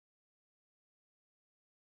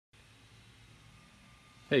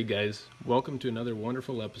Hey guys, welcome to another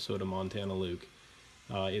wonderful episode of Montana Luke.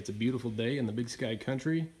 It's a beautiful day in the Big Sky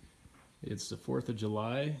country. It's the 4th of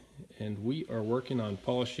July, and we are working on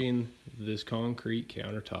polishing this concrete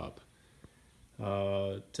countertop.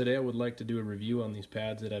 Today I would like to do a review on these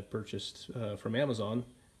pads that I've purchased from Amazon.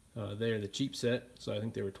 They are the cheap set, so I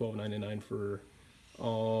think they were $12.99 for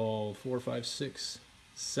all 4, 5, 6,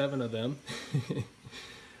 7 of them.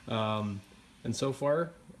 And so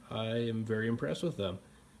far, I am very impressed with them.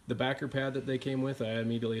 The backer pad that they came with, I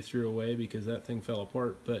immediately threw away because that thing fell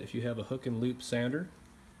apart. But if you have a hook and loop sander,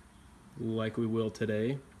 like we will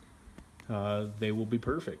today, they will be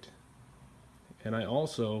perfect. And I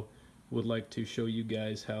also would like to show you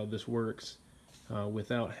guys how this works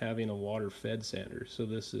without having a water-fed sander. So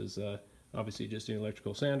this is obviously just an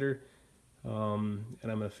electrical sander, and I'm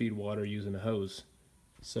going to feed water using a hose.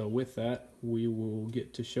 So with that, we will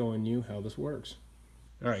get to showing you how this works.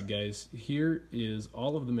 Alright guys, here is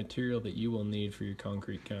all of the material that you will need for your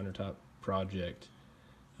concrete countertop project,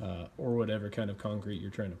 or whatever kind of concrete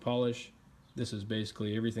you're trying to polish. This is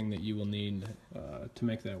basically everything that you will need to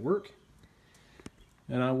make that work.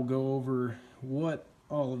 And I will go over what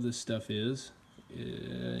all of this stuff is,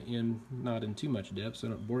 not in too much depth, so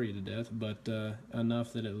I don't bore you to death, but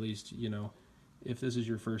enough that at least, you know, if this is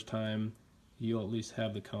your first time, you'll at least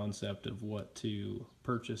have the concept of what to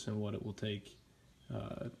purchase and what it will take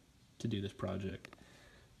to do this project.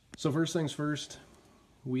 So first things first,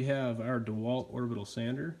 we have our DeWalt orbital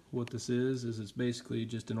sander. What this is it's basically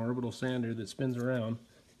just an orbital sander that spins around,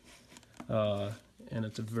 and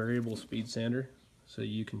it's a variable speed sander, so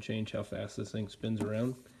you can change how fast this thing spins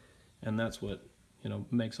around, and that's what, you know,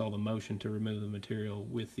 makes all the motion to remove the material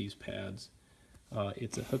with these pads.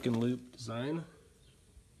 It's a hook and loop design,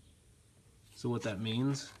 so what that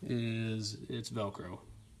means is it's Velcro.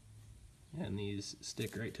 And these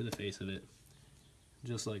stick right to the face of it,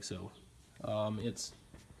 just like so. It's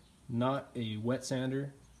not a wet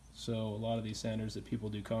sander, so a lot of these sanders that people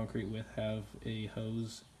do concrete with have a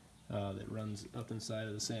hose that runs up inside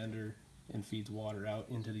of the sander and feeds water out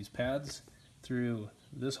into these pads through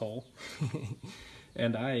this hole.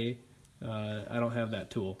 And I don't have that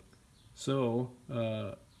tool. So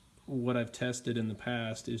what I've tested in the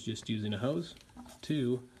past is just using a hose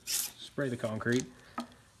to spray the concrete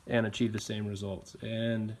and achieve the same results,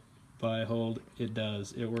 and by hold, it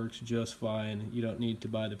does. It works just fine. You don't need to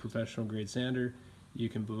buy the professional grade sander. You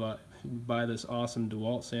can buy this awesome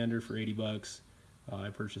DeWalt sander for 80 bucks. I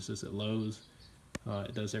purchased this at Lowe's.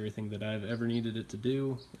 It does everything that I've ever needed it to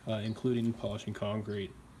do, including polishing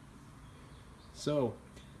concrete. So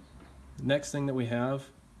next thing that we have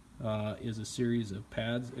is a series of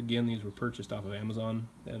pads. Again, these were purchased off of Amazon,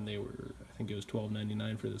 and they were, I think it was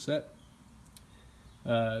 $12.99 for the set.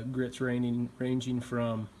 Grits ranging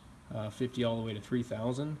from 50 all the way to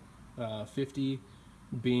 3,000. 50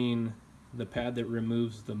 being the pad that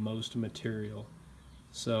removes the most material.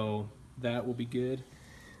 So that will be good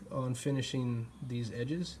on finishing these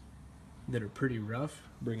edges that are pretty rough,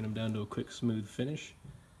 bringing them down to a quick smooth finish.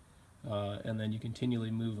 And then you continually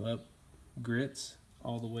move up grits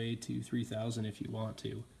all the way to 3,000 if you want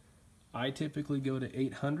to. I typically go to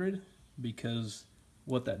 800 because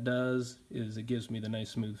what that does is it gives me the nice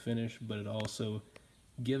smooth finish, but it also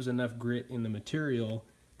gives enough grit in the material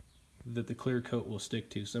that the clear coat will stick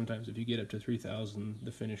to. Sometimes if you get up to 3,000,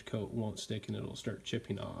 the finished coat won't stick and it'll start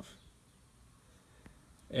chipping off.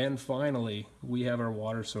 And finally, we have our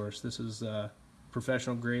water source. This is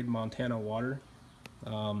professional grade Montana water.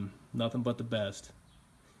 Nothing but the best.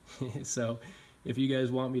 So if you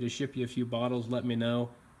guys want me to ship you a few bottles, let me know.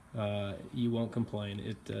 You won't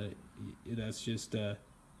complain. That's just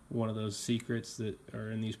one of those secrets that are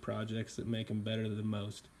in these projects that make them better than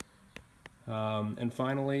most. And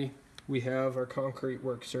finally, we have our concrete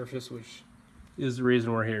work surface, which is the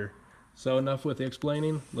reason we're here. So enough with the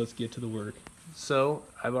explaining, let's get to the work. So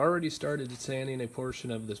I've already started sanding a portion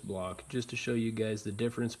of this block just to show you guys the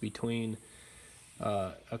difference between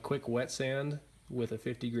a quick wet sand with a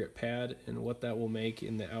 50 grit pad and what that will make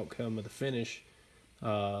in the outcome of the finish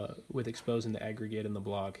with exposing the aggregate in the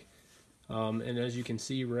block. And as you can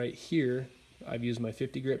see right here, I've used my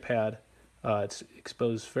 50 grit pad. It's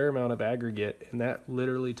exposed a fair amount of aggregate, and that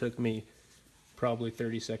literally took me probably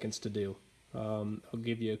 30 seconds to do. I'll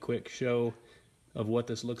give you a quick show of what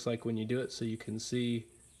this looks like when you do it so you can see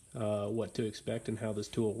what to expect and how this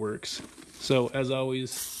tool works. So as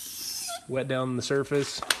always, wet down the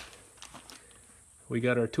surface. We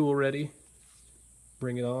got our tool ready.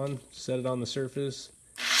 Bring it on, set it on the surface.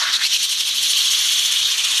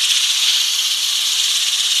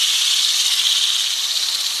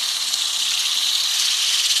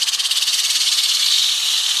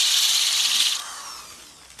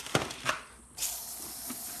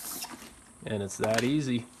 and it's that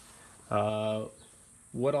easy.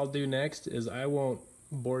 What I'll do next is I won't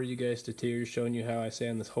bore you guys to tears showing you how I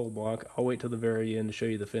sand this whole block. I'll wait till the very end to show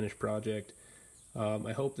you the finished project.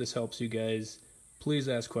 I hope this helps you guys. Please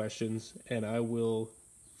ask questions, and I will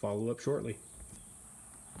follow up shortly.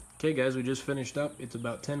 Okay guys, we just finished up. It's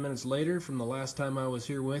about 10 minutes later from the last time I was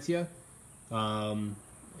here with you. And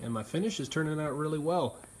my finish is turning out really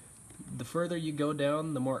well. The further you go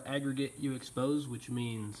down, the more aggregate you expose, which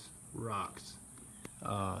means rocks.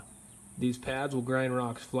 These pads will grind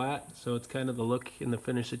rocks flat, so it's kind of the look and the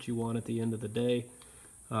finish that you want at the end of the day.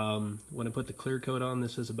 When I put the clear coat on,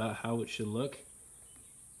 this is about how it should look,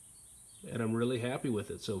 and I'm really happy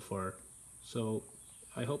with it so far. So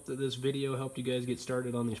I hope that this video helped you guys get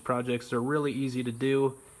started on these projects. They're really easy to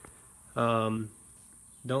do.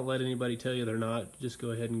 Don't let anybody tell you they're not. Just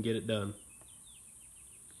go ahead and get it done.